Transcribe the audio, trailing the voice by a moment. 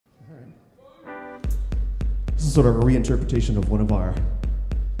is sort of a reinterpretation of one of our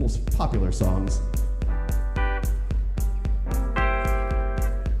most popular songs.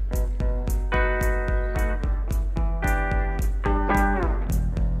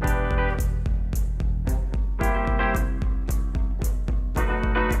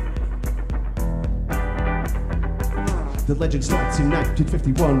 The legend starts in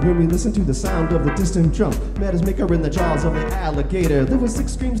 1951 when we listen to the sound of the distant drum. Mad as maker in the jaws of the alligator. There were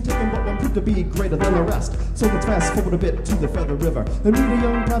 6 streams taken, but one proved to be greater than the rest. So let's fast forward a bit to the Feather River and meet a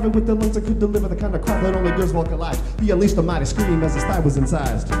young private with the lungs that could deliver the kind of crap that only girls walk alive. He unleashed a mighty scream as his thigh was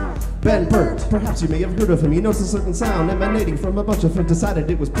incised. Ben Burt, perhaps you may have heard of him. He knows a certain sound emanating from a bunch of him. Decided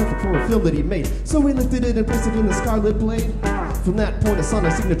it was perfect for a film that he made. So he lifted it and placed it in the Scarlet Blade. From that point, a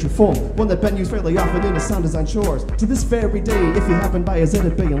sonic signature formed, one that Ben used fairly often in his sound design chores. To this very day, if you happen by his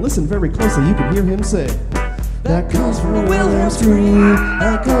edit bay and listen very closely, you can hear him say, "That calls for a Wilhelm Scream.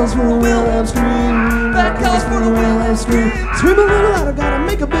 That calls for a Wilhelm Scream. That calls for a Wilhelm Scream. Scream a little louder, gotta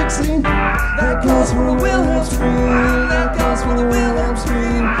make a big scene. That calls for a Wilhelm Scream. That calls for a Wilhelm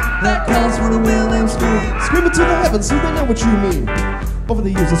Scream. That calls for a Wilhelm Scream. Scream it to the heavens so they know what you mean." Over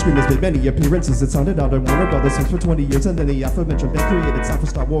the years, the Scream has made many appearances. It sounded out on Warner Brothers for 20 years, and then the aforementioned band created sound for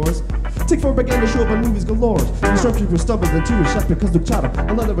Star Wars. Take 4 began to show up on movies galore. The stormtrooper stumbled into his shack because Luke shot him.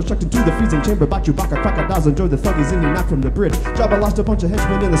 Another was chucked into the freezing chamber by Chewbacca. Crocodiles enjoyed the thuggies and he knocked from the bridge. Jabba lost a bunch of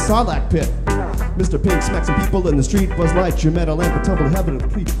henchmen in the Sarlacc pit. Mr. Pink smacked some people in the street. Buzz Lightyear met a lamp and tumbled heaven to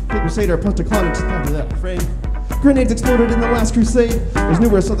complete. Big Crusader punched a clown into that frame. Grenades exploded in the last crusade. There's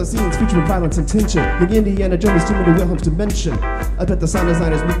numerous other scenes featuring violence and tension. The Indiana Jones too many Wilhelms to mention. I bet the sound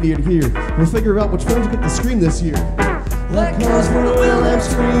designers meet near here. We'll figure out which films get the Scream this year. That calls for a Wilhelm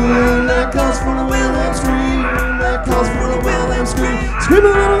Scream. That calls for a Wilhelm Scream. That calls for a Wilhelm Scream. Scream a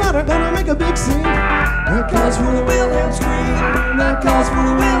little louder, gonna make a big scene. That calls for a Wilhelm Scream. That calls for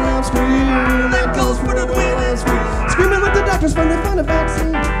a Wilhelm Scream. That calls for a Wilhelm Scream. Screaming like the doctors when they find a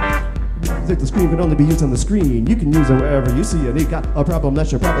vaccine. If the Scream can only be used on the screen, you can use it wherever you see it. You got a problem that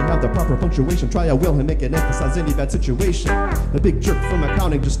should probably have the proper punctuation. Try a Wilhelm, make it emphasize any bad situation. A big jerk from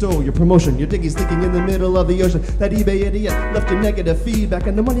accounting just stole your promotion. Your diggy's thinking in the middle of the ocean. That eBay idiot left you negative feedback,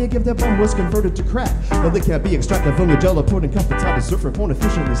 and the money you give that bum was converted to crack. But they can't be extracted from your jello pudding cup. It's how the surfer phone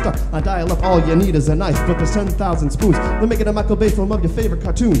efficiently stuck. I dial up, all you need is a knife, but there's 10,000 spoons. They're making a Michael Bay film of your favorite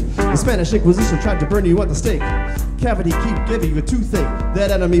cartoon. The Spanish Inquisition tried to burn you at the stake. Cavity keep giving you a toothache.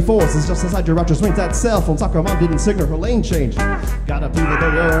 That enemy force is just inside your Rogers wings. That cell phone soccer mom didn't signal her lane change. Gotta be with the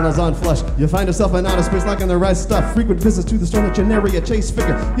urinals on flush. You find yourself in outer space liking the right stuff. Frequent visits to the store that you nary a chase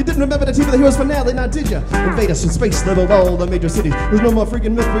figure. You didn't remember the TV of the Heroes finale, now did ya? Invade us in space, leveled all the major cities. There's no more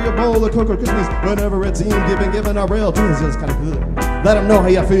freaking milk for your bowl of Cocoa Krispies. Whenever it seemed you've been given a royalties, just kind of good. Let them know how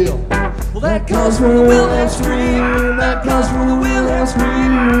you feel. Well, that calls for a Wilhelm Scream. That calls for a Wilhelm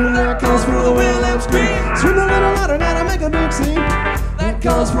Scream. That calls for a Wilhelm Scream. Scream a little louder now to make a big scene. That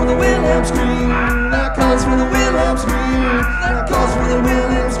calls for the Wilhelm Scream. That calls for the Wilhelm Scream. That calls for the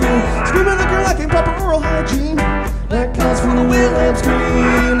Wilhelm Scream. Screaming like you're lacking proper oral hygiene. That calls for the Wilhelm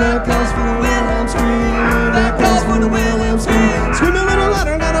Scream. That calls for the Wilhelm Scream. That calls for the Wilhelm Scream. Scream a little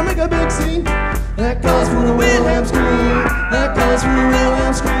louder now to make a big scene. That calls for the Wilhelm Scream. That calls for the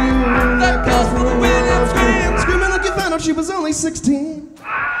Wilhelm Scream. That calls for the Wilhelm Scream. Screaming like you found out she was only 16.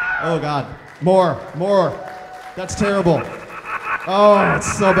 Oh God, more. That's terrible. Oh,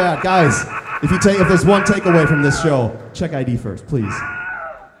 it's so bad. Guys, if there's one takeaway from this show, check ID first, please.